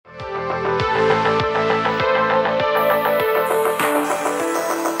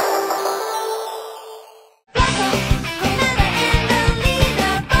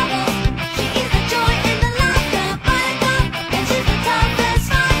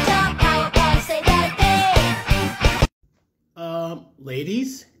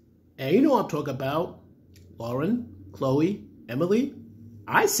ladies, and you know what I'm talking about, Lauren, Chloe, Emily,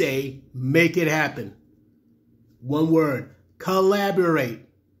 I say make it happen. One word, collaborate.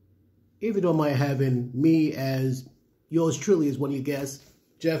 Even though I might having me as yours truly as one of your guests,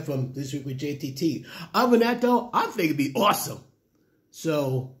 Jeff from This Week with JTT. Other than that, though, I think it'd be awesome.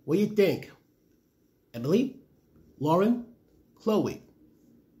 So, what do you think? Emily, Lauren, Chloe,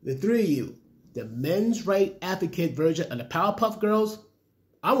 the three of you, the men's right advocate version of the Powerpuff Girls,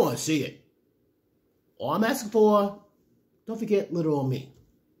 I want to see it. All I'm asking for, don't forget little old me.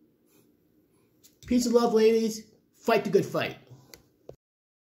 Peace and love, ladies. Fight the good fight.